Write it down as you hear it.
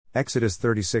Exodus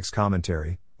 36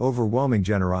 Commentary, Overwhelming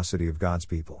Generosity of God's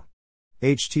People.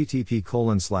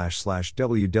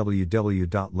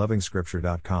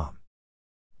 http://www.lovingscripture.com.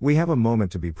 We have a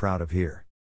moment to be proud of here.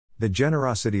 The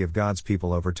generosity of God's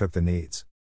people overtook the needs.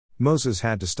 Moses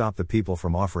had to stop the people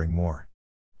from offering more.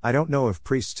 I don't know if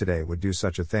priests today would do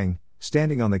such a thing,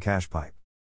 standing on the cash pipe.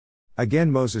 Again,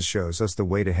 Moses shows us the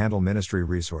way to handle ministry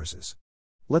resources.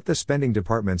 Let the spending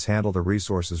departments handle the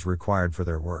resources required for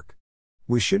their work.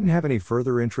 We shouldn't have any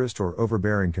further interest or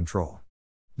overbearing control.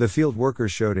 The field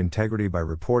workers showed integrity by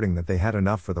reporting that they had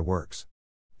enough for the works.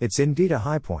 It's indeed a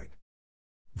high point.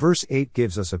 Verse 8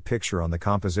 gives us a picture on the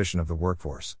composition of the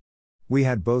workforce. We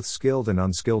had both skilled and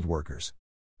unskilled workers.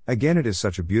 Again, it is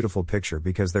such a beautiful picture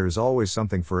because there is always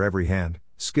something for every hand,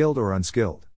 skilled or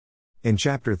unskilled. In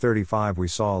chapter 35 we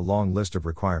saw a long list of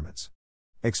requirements.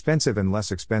 Expensive and less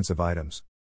expensive items.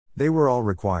 They were all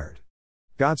required.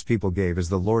 God's people gave as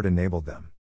the Lord enabled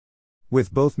them.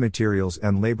 With both materials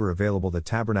and labor available, the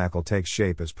tabernacle takes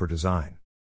shape as per design.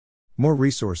 More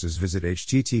resources, visit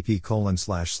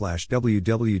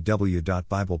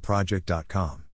http://www.bibleproject.com.